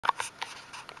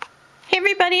Hey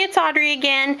everybody, it's Audrey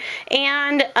again,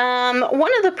 and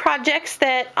one of the projects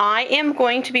that I am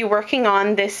going to be working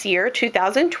on this year,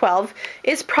 2012,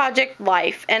 is Project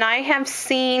Life, and I have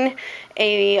seen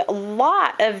a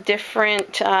lot of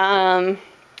different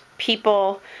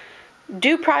people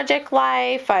do Project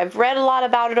Life. I've read a lot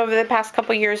about it over the past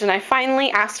couple years, and I finally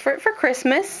asked for it for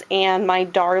Christmas, and my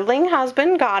darling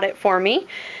husband got it for me,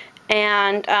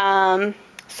 and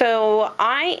so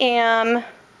I am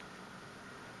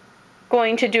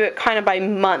going to do it kind of by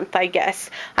month, I guess.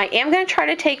 I am going to try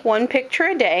to take one picture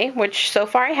a day, which so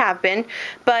far I have been,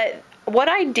 but what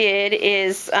I did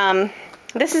is,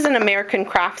 this is an American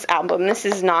Crafts album. This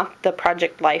is not the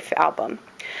Project Life album.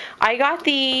 I got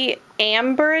the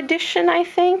Amber edition, I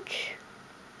think,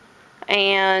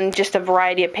 and just a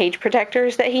variety of page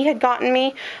protectors that he had gotten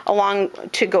me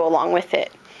to go along with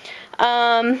it.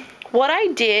 What I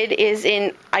did is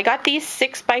I got these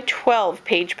 6x12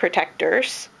 page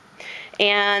protectors,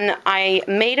 and I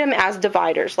made them as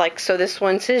dividers, so this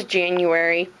one says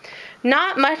January.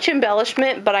 Not much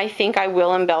embellishment, but I think I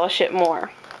will embellish it more.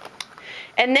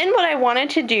 And then what I wanted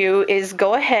to do is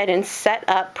go ahead and set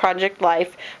up Project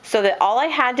Life so that all I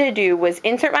had to do was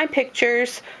insert my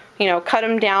pictures, cut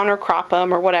them down or crop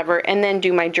them or whatever, and then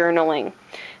do my journaling.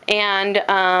 And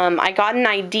I got an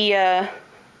idea,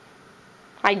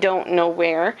 I don't know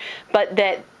where, but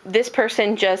that this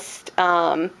person just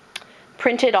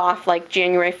printed off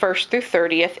January 1st through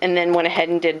 30th and then went ahead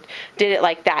and did it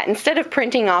like that instead of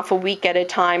printing off a week at a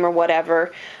time or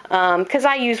whatever, because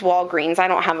I use Walgreens. I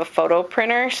don't have a photo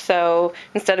printer, so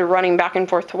instead of running back and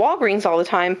forth to Walgreens all the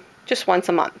time, just once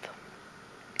a month.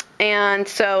 And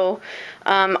so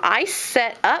I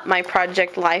set up my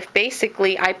Project Life.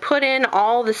 Basically, I put in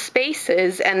all the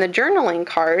spaces and the journaling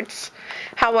cards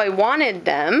how I wanted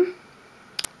them.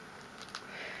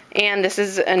 And this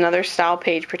is another style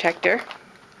page protector.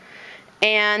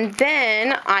 And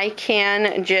then I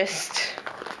can just,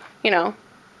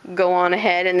 go on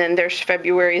ahead, and then there's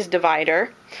February's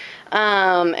divider.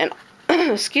 And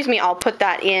excuse me, I'll put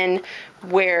that in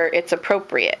where it's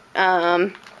appropriate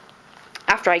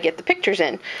after I get the pictures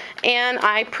in. And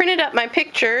I printed up my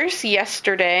pictures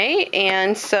yesterday,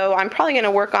 and so I'm probably going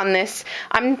to work on this.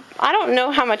 I don't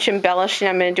know how much embellishing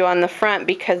I'm going to do on the front,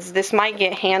 because this might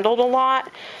get handled a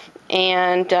lot.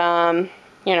 And,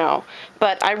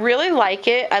 but I really like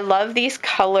it. I love these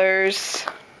colors,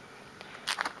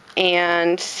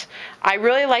 and I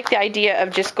really like the idea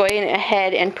of just going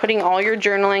ahead and putting all your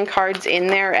journaling cards in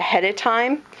there ahead of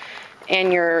time,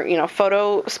 and your,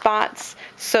 photo spots,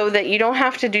 so that you don't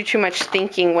have to do too much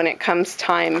thinking when it comes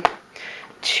time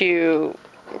to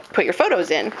put your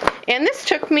photos in. And this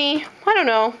took me, I don't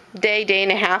know, day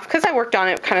and a half, because I worked on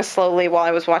it kind of slowly while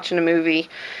I was watching a movie.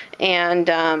 And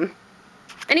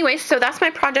anyway, so that's my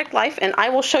Project Life, and I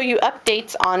will show you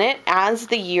updates on it as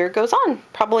the year goes on,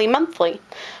 probably monthly.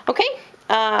 Okay,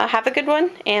 have a good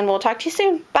one, and we'll talk to you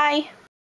soon. Bye.